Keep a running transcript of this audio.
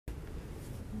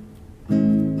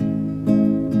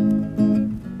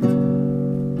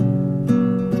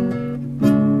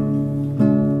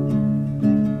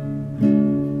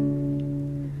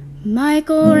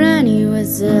Michael Rennie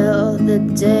was ill the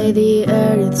day the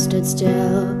earth stood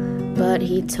still, but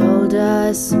he told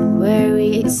us where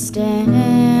we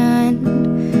stand.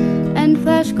 And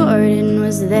Flash Gordon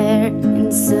was there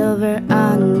in silver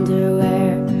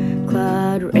underwear.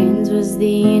 Claude Rains was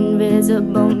the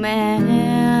invisible man.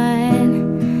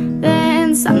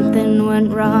 Then something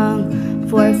went wrong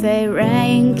for Fay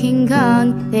Ray and King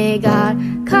Kong. They got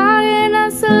caught in a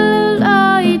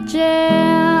celluloid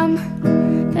jam.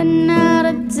 And at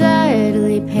a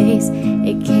deadly pace,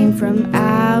 it came from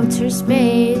outer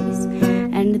space.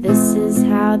 And this is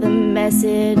how the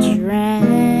message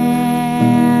ran: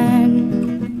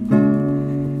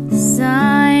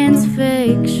 science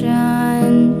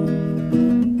fiction,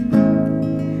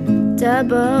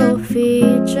 double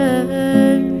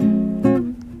feature,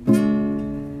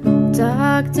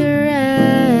 Dr.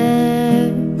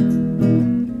 X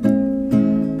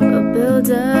will build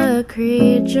a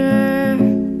creature.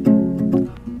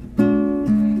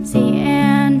 See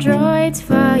androids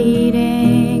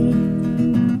fighting,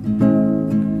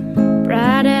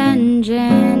 Brad and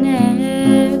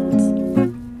Janet,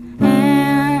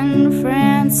 and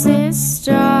Francis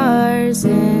stars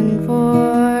in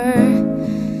forbidden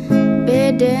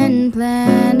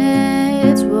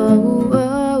planets. Whoa,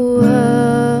 whoa,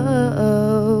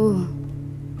 whoa.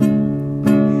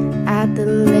 At the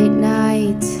late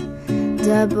night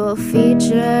double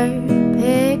feature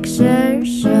picture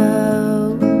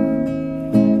show,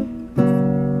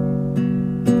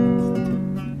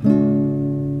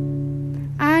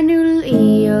 I knew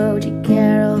Leo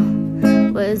DiCarol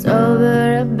was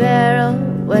over a barrel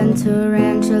when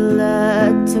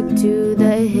Tarantula took to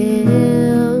the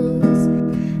hills.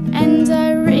 And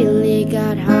I really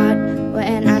got hot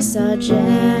when I saw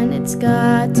Janet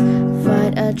Scott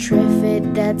fight a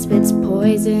Triffid that spits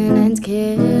poison and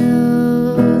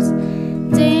kills.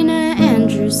 Dana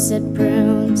Andrews said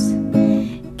prunes,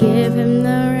 give him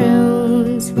the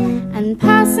runes, and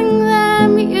passing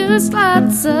them used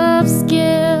lots of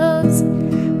skills.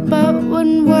 But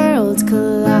when worlds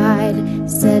collide,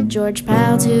 said George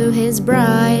Pal to his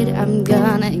bride, I'm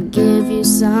gonna give you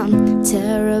some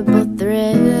terrible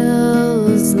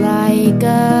thrills, like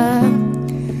a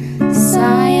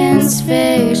science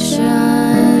fiction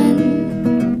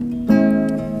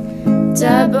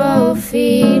double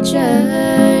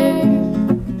feature,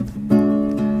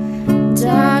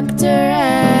 Dr.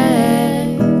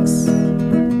 X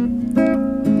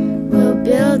will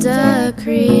build a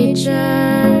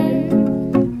creature.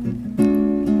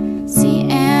 See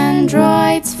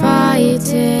androids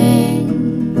fighting,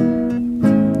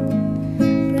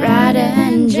 Brad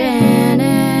and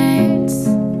Janet,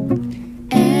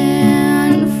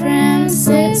 and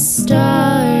Francis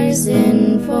stars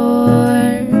in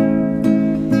forbidden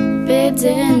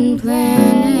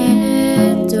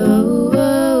planet. Oh,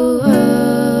 oh,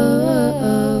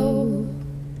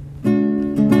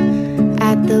 oh.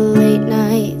 At the late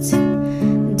night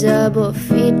double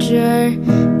feature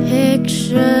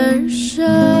picture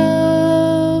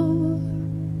show.